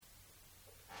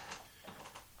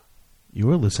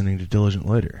You're listening to Diligent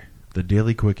Loiter, the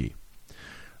Daily Quickie.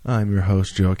 I'm your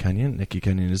host, Joe Kenyon. Nikki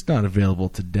Kenyon is not available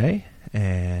today,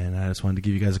 and I just wanted to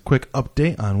give you guys a quick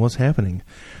update on what's happening.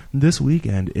 This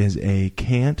weekend is a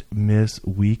can't-miss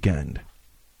weekend.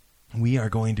 We are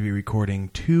going to be recording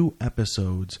 2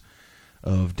 episodes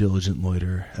of Diligent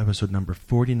Loiter, episode number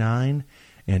 49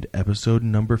 and episode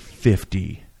number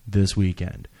 50 this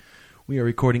weekend. We are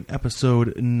recording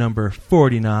episode number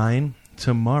 49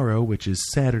 tomorrow, which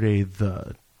is Saturday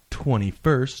the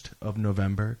 21st of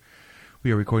November.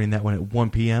 We are recording that one at 1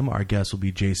 p.m. Our guest will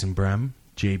be Jason Brem,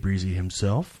 Jay Breezy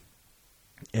himself.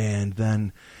 And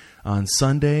then on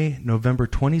Sunday, November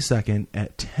 22nd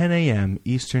at 10 a.m.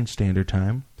 Eastern Standard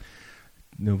Time,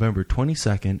 November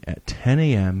 22nd at 10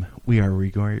 a.m., we are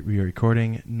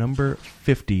recording number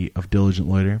 50 of Diligent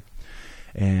Loiter.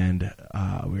 And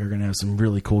we are going to have some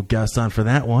really cool guests on for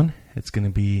that one. It's going to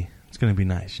be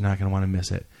nice. You're not going to want to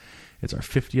miss it. It's our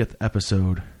 50th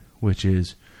episode, which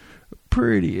is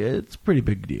it's a pretty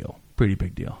big deal.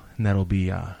 And that'll be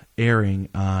airing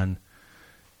on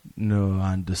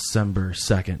December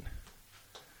 2nd.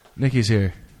 Nikki's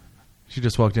here. She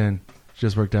just walked in. She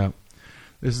just worked out.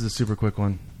 This is a super quick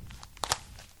one.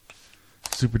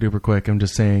 Super duper quick. I'm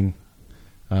just saying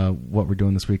what we're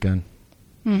doing this weekend.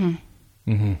 Tonight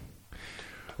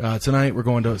we're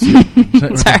going to...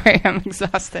 Sorry, I'm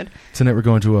exhausted. Tonight we're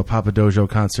going to a Papa Dojo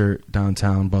concert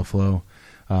downtown Buffalo.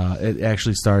 It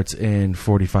actually starts in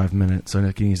 45 minutes, so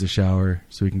Nikki needs to shower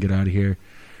so we can get out of here.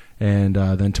 And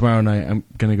then tomorrow night I'm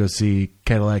going to go see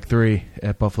Cadillac 3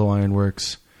 at Buffalo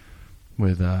Ironworks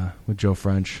with Joe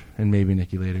French and maybe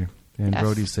Nikki later. And yes.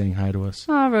 Brody's saying hi to us.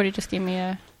 Oh, Brody just gave me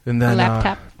a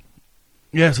laptop.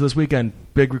 So this weekend,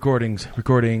 big recordings.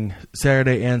 Recording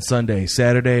Saturday and Sunday.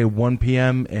 Saturday, 1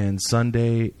 p.m. and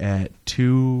Sunday at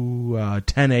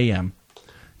 10 a.m.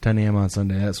 10 a.m. on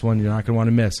Sunday. That's one you're not going to want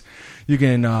to miss. You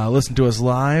can listen to us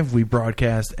live. We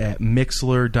broadcast at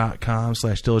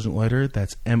mixlr.com/diligentloiter.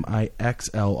 That's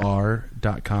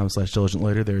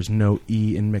mixlr.com/diligentloiter. There's no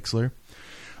E in Mixlr.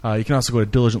 You can also go to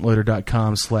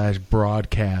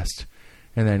diligentloiter.com/broadcast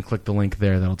and then click the link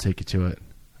there. That'll take you to it.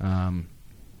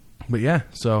 But yeah,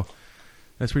 so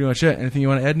that's pretty much it. Anything you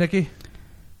want to add, Nikki?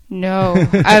 No,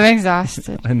 I'm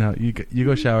exhausted. I know. You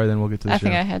go shower, then we'll get to the show. I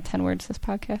think I had 10 words this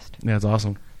podcast. Yeah, that's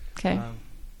awesome. Okay.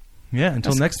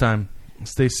 Until next time,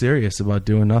 stay serious about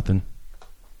doing nothing.